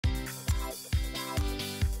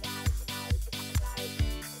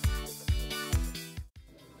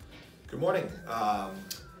Good morning.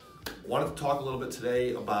 Wanted to talk a little bit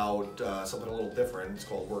today about something a little different. It's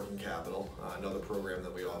called Working Capital, another program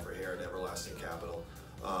that we offer here at Everlasting Capital.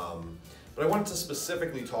 But I wanted to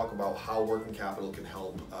specifically talk about how working capital can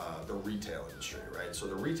help the retail industry, right? So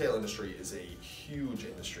the retail industry is a huge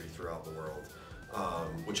industry throughout the world,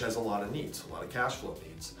 which has a lot of needs, a lot of cash flow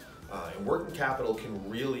needs. And working capital can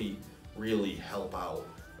really help out,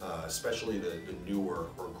 especially the newer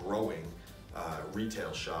or growing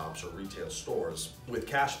retail shops or retail stores with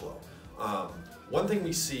cash flow. One thing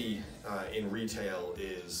we see in retail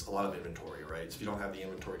is a lot of inventory, right? So if you don't have the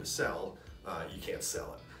inventory to sell, you can't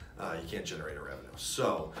sell it. You can't generate a revenue.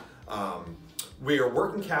 So where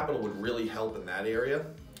working capital would really help in that area,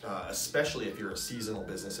 especially if you're a seasonal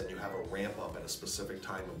business and you have a ramp up at a specific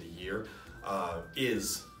time of the year,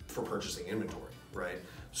 is for purchasing inventory, right?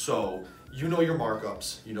 So you know your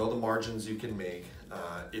markups, you know the margins you can make.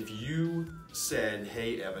 If you said,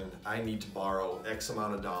 hey Evan, I need to borrow X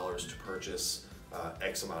amount of dollars to purchase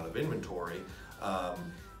X amount of inventory,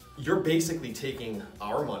 you're basically taking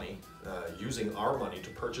our money, using our money to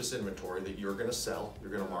purchase inventory that you're gonna sell,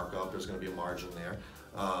 you're gonna mark up, there's gonna be a margin there,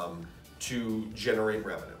 to generate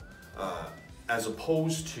revenue. As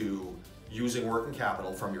opposed to using working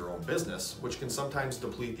capital from your own business, which can sometimes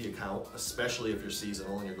deplete the account, especially if you're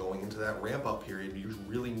seasonal and you're going into that ramp up period. You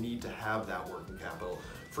really need to have that working capital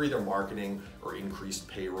for either marketing or increased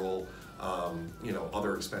payroll,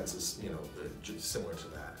 other expenses, just similar to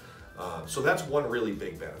that. So that's one really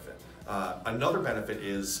big benefit. Another benefit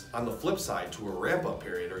is on the flip side to a ramp up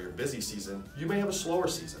period or your busy season, you may have a slower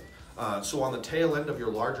season. So on the tail end of your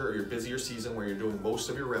larger or your busier season where you're doing most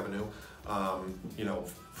of your revenue,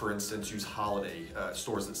 for instance, use holiday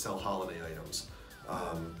stores that sell holiday items.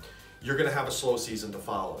 You're going to have a slow season to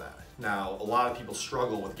follow that. Now, a lot of people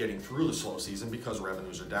struggle with getting through the slow season because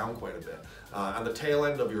revenues are down quite a bit. On the tail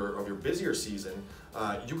end of your busier season,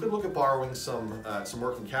 you could look at borrowing some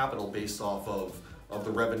working capital based off of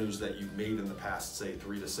the revenues that you've made in the past, say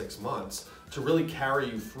 3 to 6 months, to really carry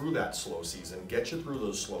you through that slow season, get you through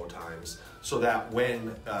those slow times, so that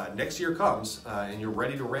when next year comes and you're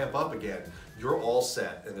ready to ramp up again, you're all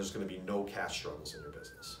set and there's going to be no cash struggles in your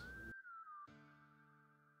business.